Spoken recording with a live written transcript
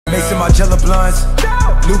Mason Margiela blunts,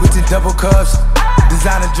 Louboutin double cups,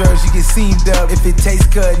 designer drugs, you get seamed up. If it tastes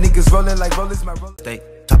good, niggas rolling like rollers, my rollers. They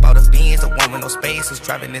top out the beans, the one with no space was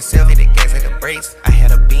driving this hill, hit the gas at the brakes. I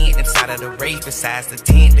had a bean inside of the race, besides the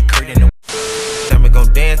tent, the curtain. Then we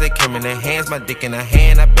gon' dance, they came in their hands, my dick in her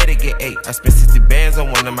hand, I better get 8. I spent 60 bands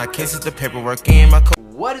on one of my kisses, the paperwork in my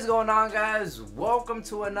What is going on, guys? Welcome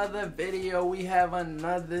to another video. We have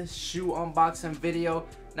another shoe unboxing video.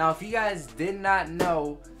 Now, if you guys did not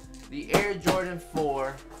know, the Air Jordan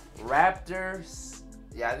 4 Raptors,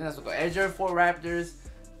 yeah, I think that's what it's called, Air Jordan 4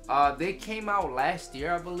 Raptors, they came out last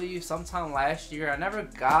year, I believe, sometime last year. I never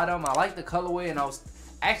got them. I like the colorway, and I was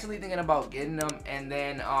actually thinking about getting them, and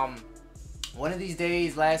then one of these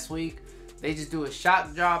days last week, they just do a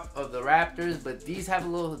shock drop of the Raptors, but these have a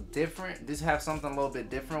little different. These have something a little bit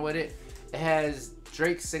different with it. It has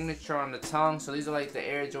Drake's signature on the tongue, so these are like the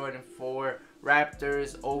Air Jordan 4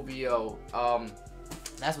 Raptors OVO.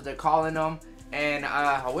 That's what they're calling them. And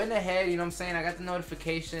I went ahead, you know what I'm saying, I got the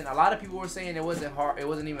notification. A lot of people were saying it wasn't hard, it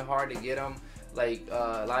wasn't even hard to get them. Like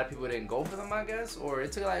a lot of people didn't go for them, I guess, or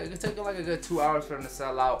it took like a good 2 hours for them to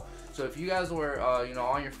sell out. So if you guys were you know,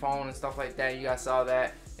 on your phone and stuff like that, you guys saw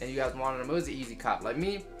that and you guys wanted them, it was an easy cop. Like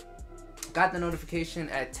me, got the notification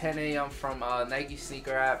at 10 a.m. from Nike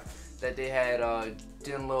sneaker app that they had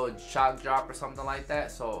did a little shock drop or something like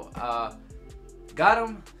that. So got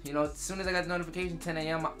them, you know, as soon as I got the notification, 10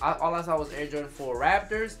 a.m. all I saw was Air Jordan 4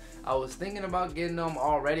 Raptors. I was thinking about getting them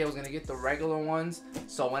already. I was gonna get the regular ones.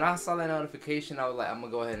 So when I saw that notification, I was like, I'm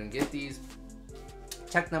gonna go ahead and get these,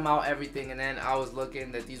 check them out, everything. And then I was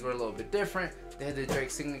looking that these were a little bit different. They had the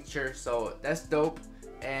Drake signature, so that's dope.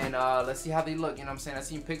 And let's see how they look. You know what I'm saying? I've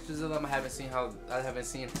seen pictures of them. I haven't seen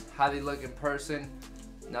how they look in person.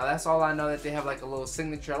 Now that's all I know, that they have like a little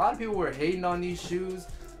signature. A lot of people were hating on these shoes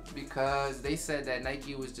because they said that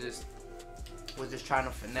Nike was just trying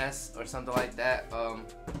to finesse or something like that.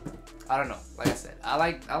 I don't know. Like I said, I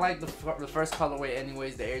like the first colorway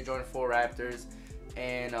anyways, the Air Jordan 4 Raptors,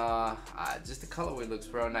 and just the colorway looks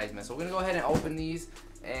real nice, man. So we're gonna go ahead and open these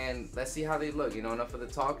and let's see how they look. You know, enough of the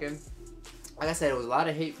talking. Like I said, it was a lot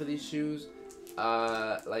of hate for these shoes.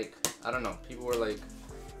 Like, I don't know, people were like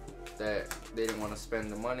that they didn't want to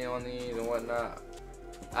spend the money on these and whatnot.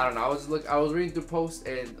 I don't know. I was reading through posts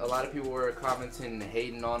and a lot of people were commenting and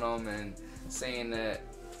hating on them and saying that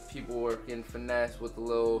people were getting finessed with the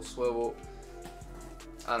little swivel.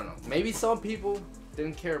 I don't know. Maybe some people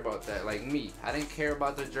didn't care about that, like me. I didn't care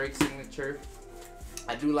about the Drake signature.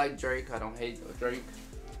 I do like Drake. I don't hate Drake.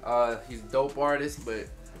 He's a dope artist, but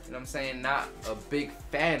you know what I'm saying, not a big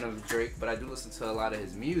fan of Drake, but I do listen to a lot of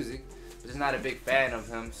his music. Just not a big fan of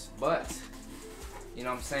him, but you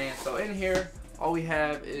know what I'm saying. So in here, all we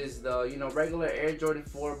have is the, you know, regular Air Jordan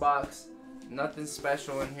 4 box. Nothing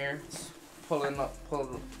special in here. Pull it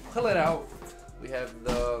out. We have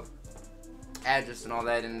the address and all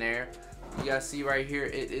that in there. You guys see right here,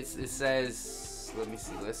 it says, let me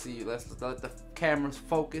see, let's let the cameras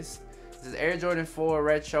focus. This is Air Jordan 4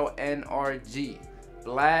 Retro NRG.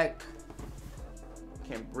 Black,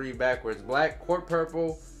 can't read backwards. Black, quart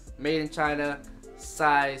purple, made in China,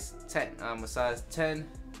 size 10. I'm a size 10, you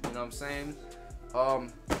know what I'm saying?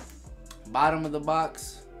 Bottom of the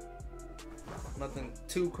box, nothing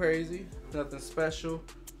too crazy, nothing special,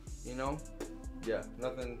 you know. Yeah,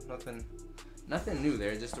 nothing new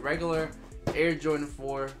there. Just a regular Air Jordan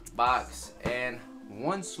 4 box. And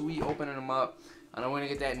once we open them up, I know we're gonna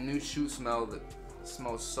get that new shoe smell that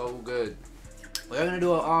smells so good. We're gonna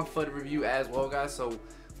do an on-foot review as well, guys. So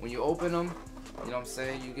when you open them, you know what I'm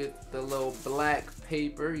saying, you get the little black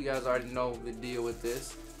paper. You guys already know the deal with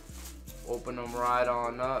this. Open them right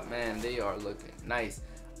on up, man. They are looking nice.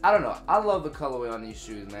 I don't know, I love the colorway on these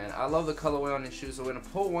shoes, man. I love the colorway on these shoes. So we're gonna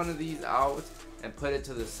pull one of these out and put it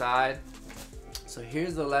to the side. So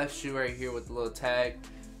here's the left shoe right here with the little tag.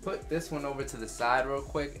 Put this one over to the side real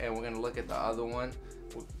quick, and we're gonna look at the other one.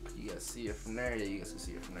 You guys see it from there? Yeah, you guys can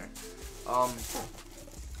see it from there.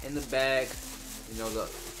 In the bag, you know, the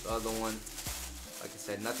other one, like I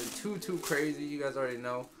said, nothing too crazy. You guys already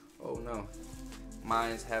know. Oh no,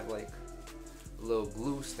 mines have like a little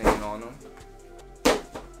glue stain on them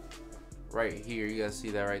right here. You guys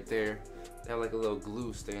see that right there? They have like a little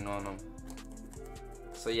glue stain on them.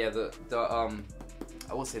 So yeah,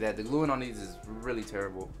 I will say that the gluing on these is really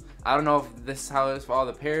terrible. I don't know if this is how it is for all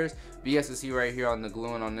the pairs, but you guys can see right here on the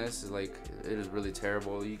gluing on this is like, it is really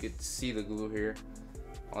terrible. You could see the glue here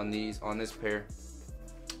on this pair.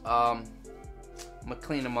 I'm gonna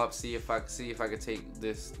clean them up, see if I could take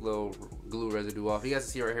this little glue residue off. You guys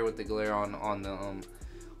can see right here with the glare on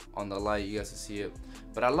the light. You guys can see it.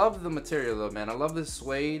 But I love the material though, man. I love the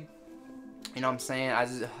suede. You know what I'm saying?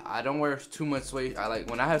 I don't wear too much suede. I like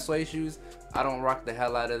when I have suede shoes, I don't rock the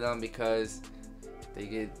hell out of them because they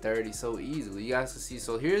get dirty so easily. You guys can see.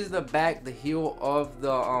 So here's the back, the heel of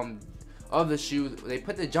the shoe. They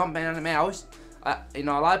put the Jumpman on it, man. You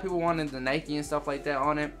know, a lot of people wanted the Nike and stuff like that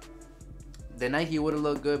on it. The Nike would have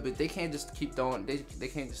looked good, but they can't just keep throwing. They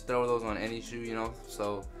can't just throw those on any shoe, you know.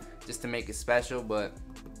 So just to make it special, but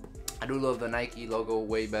I do love the Nike logo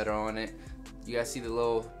way better on it. You guys see the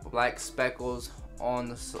little black speckles on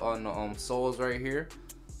the soles right here.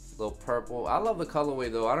 Little purple. I love the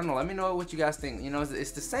colorway though. I don't know. Let me know what you guys think. You know,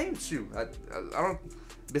 it's the same shoe. I don't.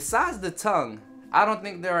 Besides the tongue, I don't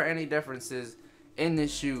think there are any differences in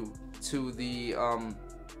this shoe to the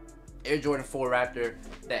Air Jordan 4 Raptor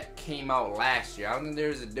that came out last year. I don't think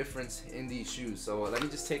there's a difference in these shoes. So let me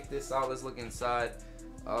just take this out. Let's look inside.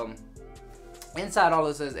 Inside all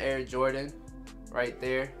it says Air Jordan right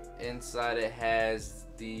there. Inside it has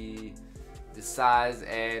the size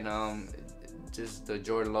and just the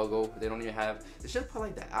Jordan logo. They don't even have. They should have put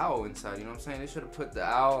like the owl inside. You know what I'm saying? They should have put the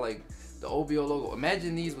owl, like the OVO logo.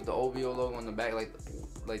 Imagine these with the OVO logo on the back,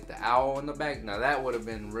 like the owl on the back. Now that would have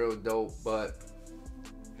been real dope. But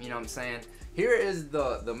you know what I'm saying? Here is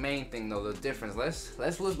the main thing though, the difference.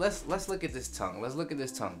 Let's look at this tongue. Let's look at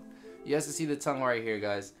this tongue. You guys can see the tongue right here,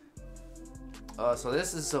 guys. So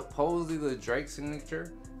this is supposedly the Drake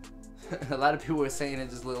signature. A lot of people were saying it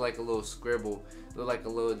just looked like a little scribble. Looked like a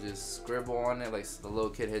little just scribble on it, like the little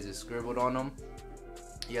kid had just scribbled on them.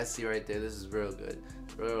 You guys see right there, this is real good.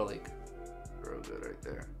 Real good right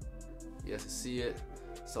there. You guys can see it.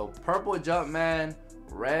 So purple Jumpman,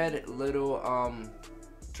 red little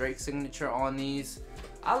Drake signature on these.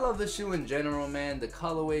 I love the shoe in general, man. The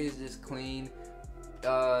colorway is just clean.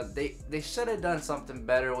 They should have done something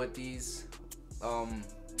better with these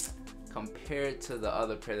compared to the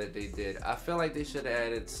other pair that they did. I feel like they should have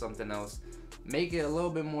added something else, make it a little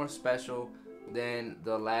bit more special than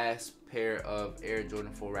the last pair of Air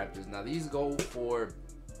Jordan 4 Raptors. Now these go for,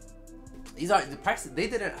 these are the price they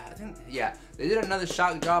did it. I think, yeah, they did another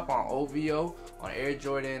shock drop on OVO, on Air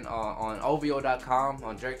Jordan, on OVO.com,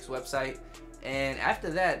 on Drake's website. And after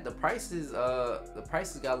that, the prices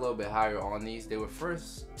got a little bit higher on these. They were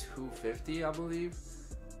first $250, I believe.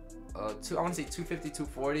 I want to say $250,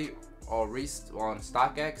 $240 on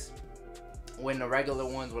StockX, when the regular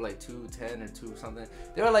ones were like $210 or $2 something.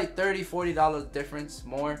 They were like $30, $40 difference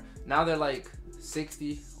more. Now they're like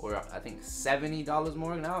 $60 or I think $70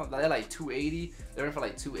 more. Now they're like $280. They're in for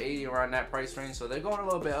like $280, around that price range. So they're going a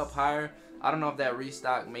little bit up higher. I don't know if that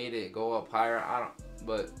restock made it go up higher.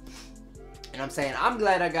 But you know what I'm saying? I'm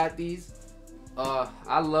glad I got these.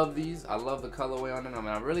 I love these. I love the colorway on them. I mean,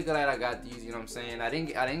 I'm really glad I got these. You know what I'm saying? I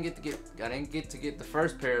didn't get to get the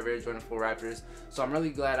first pair of Air Jordan 4 Raptors. So I'm really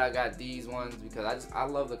glad I got these ones because I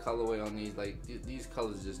love the colorway on these. Like these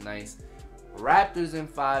colors are just nice. Raptors in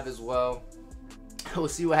 5 as well. We'll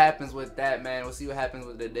see what happens with that, man. We'll see what happens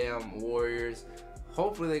with the damn Warriors.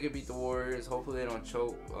 Hopefully they can beat the Warriors. Hopefully they don't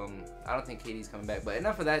choke. I don't think KD's coming back. But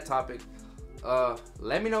enough of that topic.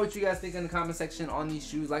 Let me know what you guys think in the comment section on these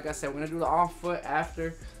shoes. Like I said, we're gonna do the on-foot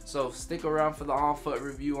after, so stick around for the on-foot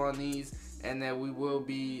review on these, and then we will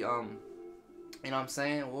be you know what I'm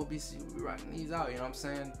saying, we'll be rocking these out, you know what I'm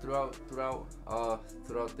saying, throughout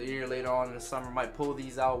the year. Later on in the summer, might pull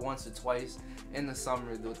these out once or twice in the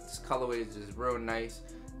summer. This colorway is just real nice,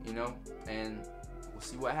 you know, and we'll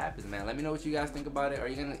see what happens, man. Let me know what you guys think about it. Are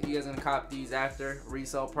you guys gonna cop these after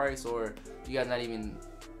resale price, or you guys not even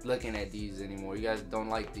looking at these anymore? You guys don't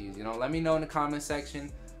like these, you know? Let me know in the comment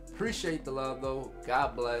section. Appreciate the love though.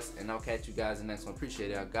 God bless, and I'll catch you guys in the next one. Appreciate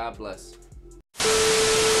it. God bless.